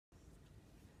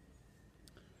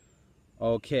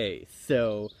Okay,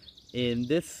 so in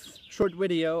this short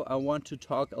video I want to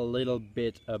talk a little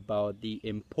bit about the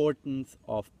importance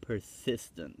of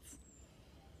persistence.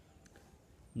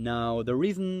 Now, the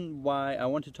reason why I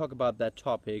want to talk about that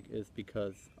topic is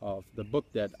because of the book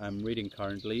that I'm reading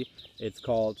currently. It's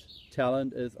called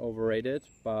Talent is Overrated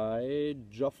by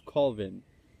Geoff Colvin.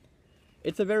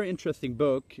 It's a very interesting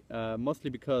book, mostly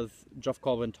because Geoff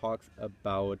Colvin talks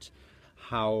about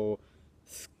how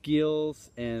skills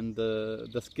and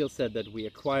the skill set that we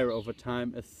acquire over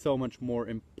time is so much more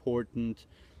important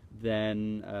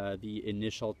than the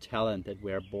initial talent that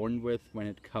we are born with when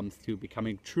it comes to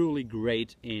becoming truly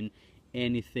great in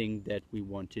anything that we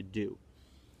want to do.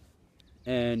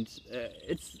 And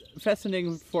it's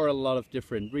fascinating for a lot of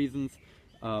different reasons.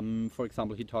 For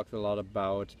example, he talks a lot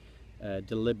about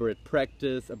deliberate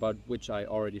practice, about which I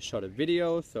already shot a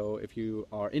video. So if you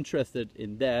are interested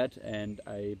in that, and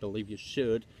I believe you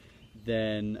should,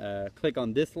 then click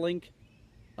on this link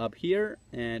up here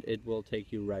and it will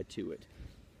take you right to it.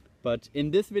 But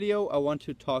in this video I want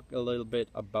to talk a little bit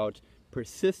about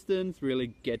persistence,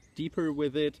 really get deeper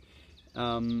with it,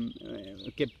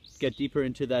 get deeper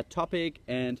into that topic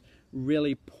and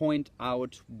really point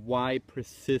out why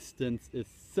persistence is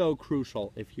so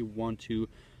crucial if you want to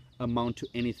amount to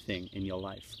anything in your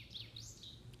life.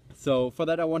 So for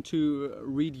that I want to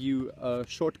read you a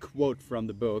short quote from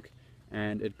the book,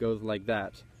 and it goes like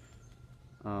that.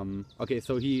 Okay,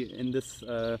 so in this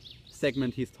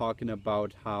segment he's talking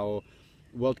about how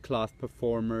world-class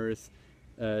performers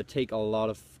take a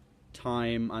lot of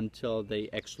time until they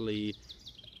actually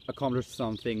accomplish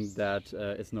something that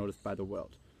is noticed by the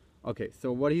world. Okay,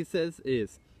 so what he says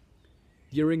is,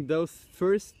 during those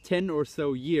first 10 or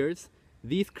so years,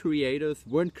 these creators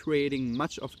weren't creating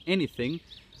much of anything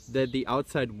that the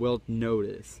outside world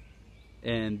noticed.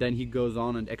 And then he goes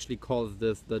on and actually calls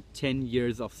this the 10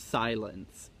 years of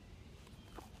silence.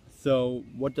 So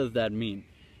what does that mean?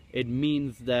 It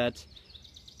means that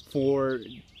for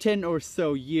 10 or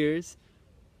so years,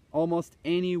 almost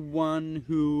anyone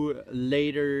who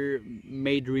later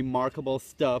made remarkable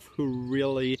stuff, who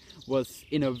really was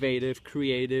innovative,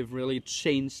 creative, really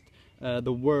changed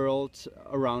the world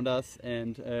around us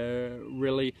and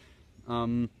really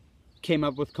came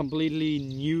up with completely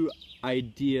new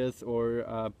ideas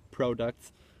or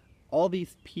products. All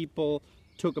these people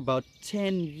took about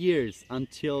 10 years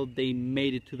until they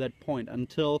made it to that point,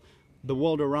 until the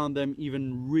world around them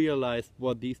even realized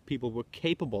what these people were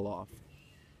capable of.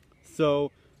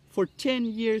 So for 10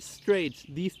 years straight,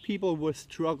 these people were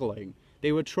struggling.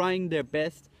 They were trying their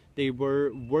best, they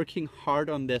were working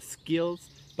hard on their skills,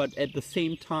 but at the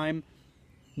same time,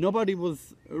 nobody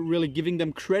was really giving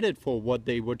them credit for what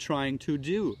they were trying to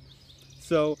do.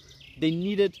 So they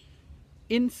needed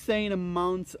insane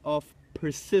amounts of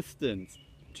persistence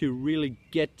to really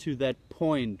get to that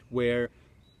point where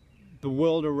the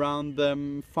world around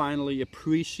them finally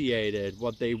appreciated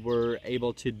what they were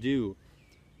able to do,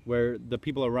 where the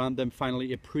people around them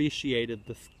finally appreciated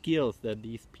the skills that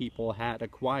these people had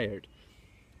acquired.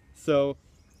 So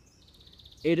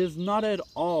it is not at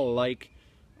all like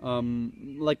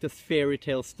this fairy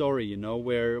tale story, you know,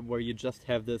 where you just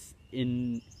have this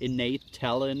innate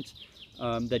talent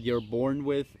that you're born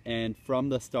with, and from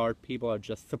the start people are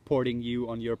just supporting you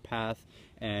on your path,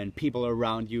 and people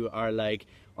around you are like,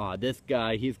 oh, this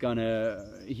guy, he's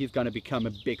gonna become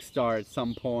a big star at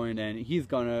some point and he's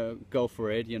gonna go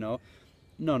for it, you know.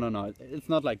 No, it's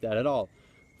not like that at all.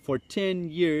 For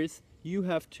 10 years you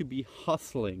have to be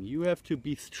hustling, you have to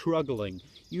be struggling,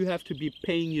 you have to be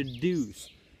paying your dues,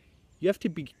 you have to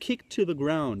be kicked to the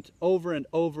ground over and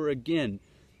over again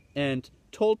and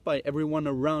told by everyone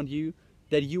around you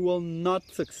that you will not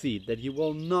succeed, that you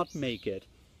will not make it.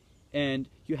 And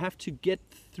you have to get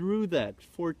through that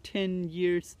for 10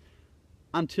 years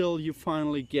until you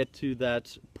finally get to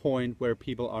that point where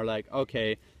people are like,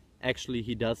 okay, actually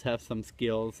he does have some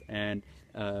skills and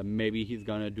maybe he's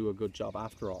gonna do a good job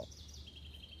after all.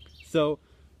 So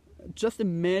just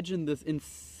imagine this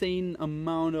insane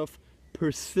amount of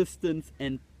persistence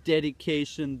and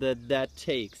dedication that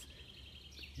takes.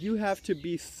 You have to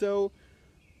be so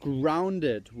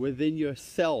grounded within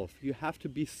yourself. You have to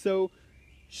be so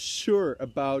sure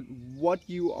about what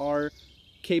you are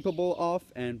capable of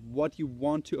and what you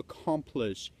want to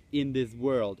accomplish in this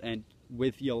world and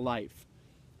with your life.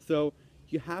 So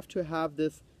you have to have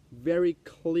this very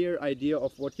clear idea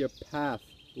of what your path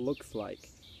looks like,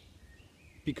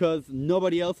 because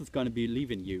nobody else is going to believe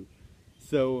in you.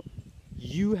 So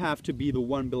you have to be the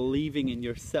one believing in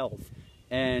yourself,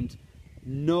 and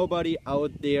nobody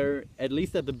out there, at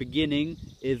least at the beginning,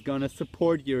 is gonna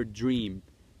support your dream.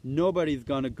 Nobody's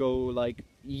gonna go like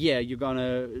yeah, you're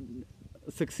gonna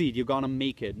succeed, you're gonna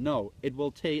make it. No, it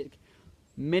will take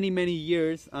many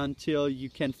years until you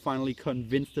can finally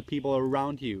convince the people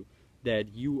around you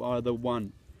that you are the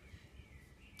one.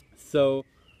 So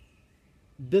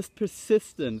this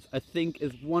persistence, I think,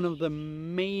 is one of the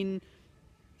main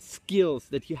skills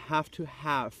that you have to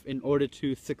have in order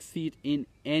to succeed in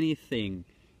anything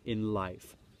in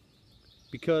life.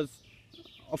 Because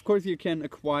of course you can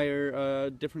acquire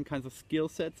different kinds of skill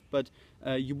sets, but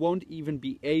you won't even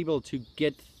be able to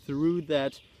get through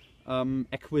that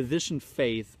acquisition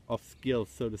phase of skills,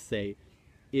 so to say,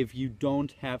 if you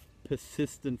don't have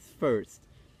persistence first.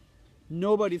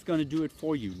 Nobody's going to do it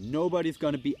for you. Nobody's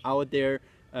going to be out there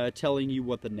telling you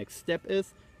what the next step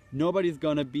is. Nobody's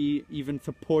going to be even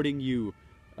supporting you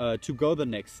to go the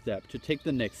next step, to take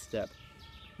the next step.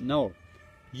 No.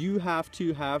 You have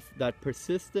to have that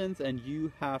persistence, and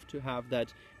you have to have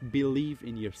that belief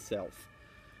in yourself.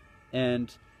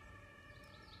 And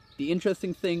the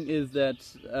interesting thing is that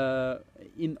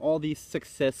in all these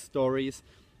success stories,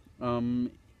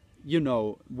 you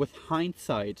know, with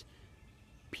hindsight,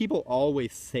 people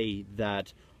always say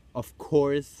that, of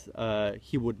course,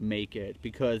 he would make it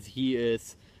because he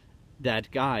is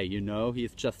that guy, you know,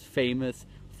 he's just famous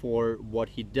for what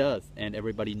he does, and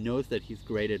everybody knows that he's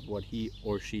great at what he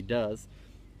or she does.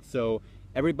 So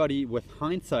everybody with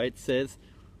hindsight says,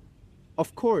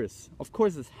 of course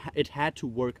it had to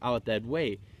work out that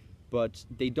way. But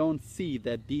they don't see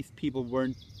that these people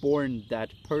weren't born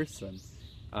that person.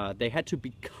 They had to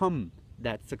become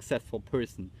that successful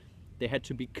person. They had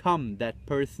to become that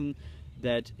person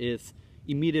that is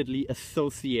immediately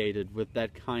associated with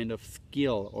that kind of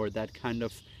skill or that kind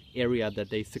of area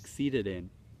that they succeeded in.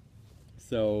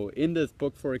 So in this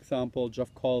book, for example,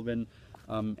 Geoff Colvin,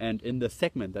 and in the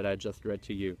segment that I just read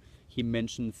to you, he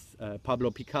mentions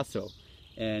Pablo Picasso,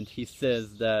 and he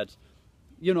says that,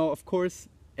 you know, of course,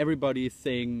 everybody is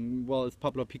saying, well, it's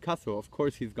Pablo Picasso, of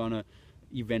course he's gonna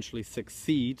eventually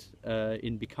succeed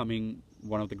in becoming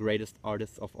one of the greatest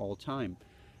artists of all time.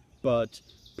 But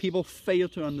people fail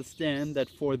to understand that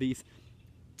for these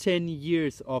 10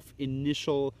 years of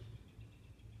initial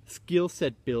skill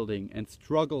set building and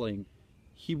struggling,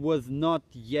 he was not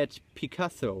yet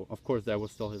Picasso. Of course, that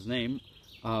was still his name,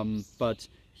 but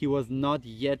he was not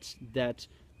yet that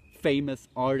famous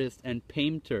artist and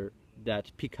painter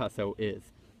that Picasso is.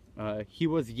 He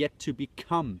was yet to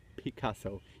become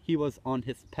Picasso. He was on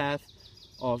his path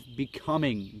of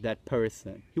becoming that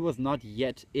person. He was not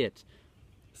yet it.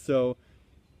 So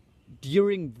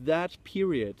during that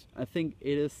period, I think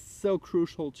it is so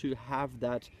crucial to have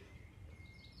that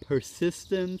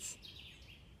persistence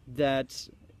that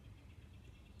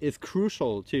is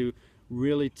crucial to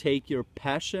really take your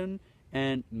passion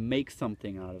and make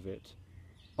something out of it.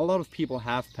 A lot of people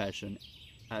have passion.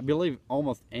 I believe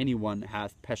almost anyone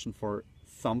has passion for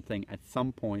something at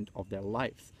some point of their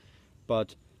lives.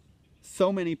 But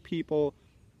so many people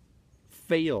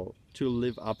fail to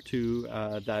live up to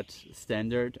that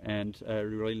standard and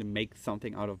really make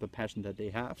something out of the passion that they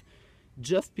have,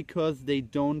 just because they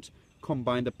don't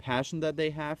combine the passion that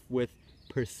they have with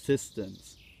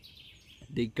persistence.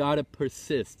 They gotta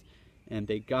persist, and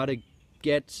they gotta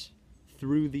get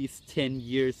through these 10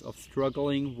 years of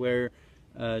struggling where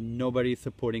nobody's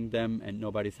supporting them and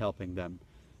nobody's helping them.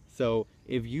 So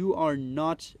if you are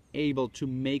not able to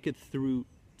make it through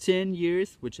 10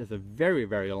 years, which is a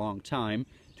very long time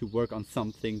to work on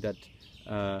something that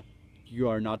you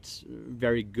are not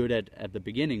very good at the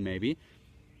beginning, maybe,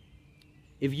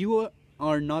 if you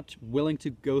are not willing to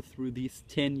go through these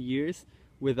 10 years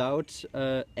without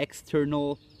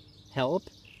external help,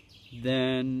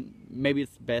 then maybe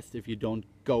it's best if you don't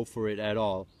go for it at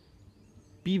all.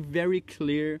 Be very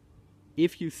clear,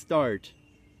 if you start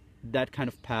that kind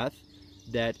of path,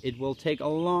 that it will take a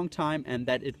long time and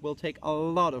that it will take a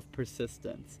lot of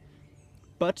persistence.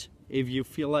 But if you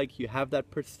feel like you have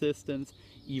that persistence,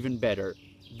 even better,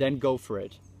 then go for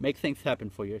it. Make things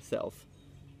happen for yourself.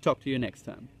 Talk to you next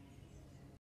time.